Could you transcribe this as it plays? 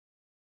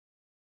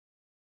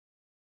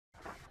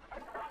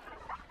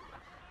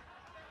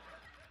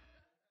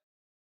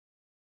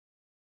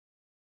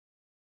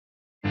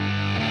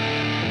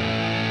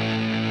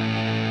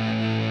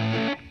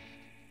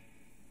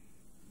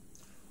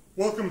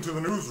Welcome to the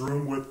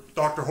newsroom with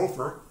Dr.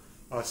 Hofer.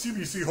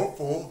 CBC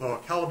hopeful, the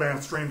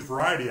Caliban Strange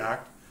Variety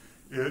Act,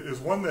 is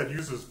one that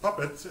uses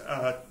puppets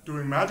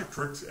doing magic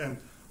tricks and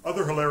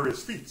other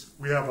hilarious feats.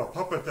 We have a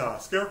puppet,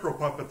 scarecrow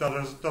puppet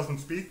that doesn't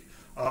speak,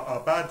 a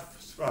bad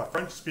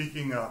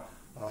French-speaking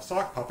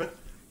sock puppet.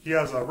 He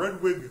has a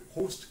red wig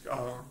host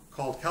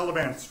called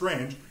Caliban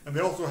Strange, and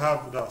they also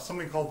have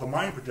something called the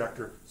Mind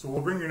Projector. So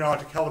we'll bring you now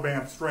to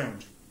Caliban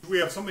Strange. We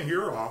have something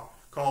here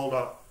called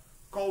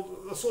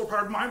the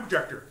solar-powered Mind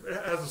Projector. It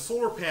has a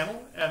solar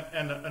panel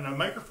and a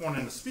microphone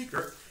and a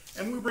speaker,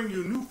 and we bring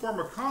you a new form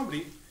of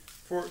comedy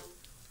for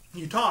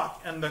you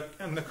talk, and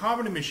the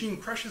comedy machine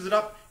crushes it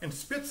up and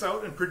spits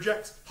out and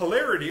projects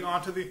hilarity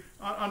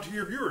onto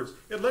your viewers.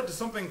 It led to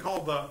something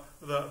called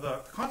the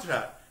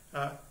Contact.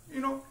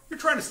 You're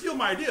trying to steal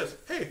my ideas.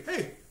 Hey,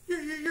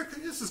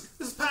 this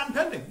is patent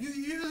pending.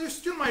 You're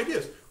stealing my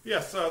ideas.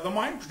 Yes, the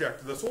Mind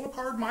Projector, the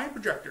solar-powered Mind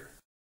Projector.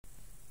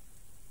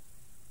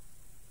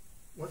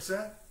 What's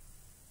that?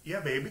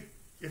 Yeah, baby.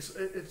 It's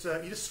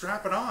you just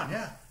strap it on.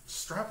 Yeah,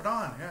 strap it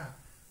on. Yeah,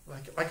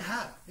 like a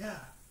hat. Yeah.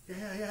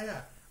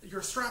 You're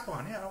a strap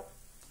on. Yeah.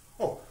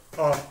 Oh,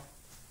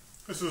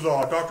 this is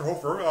Dr.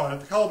 Hofer.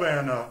 The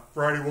Caliban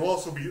variety will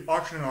also be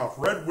auctioning off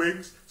red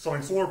wigs,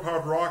 selling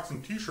solar-powered rocks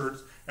and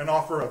T-shirts, and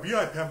offer a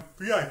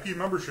VIP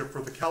membership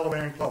for the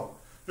Caliban Club.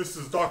 This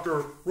is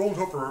Dr. Roland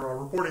Hofer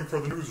reporting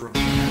for the newsroom.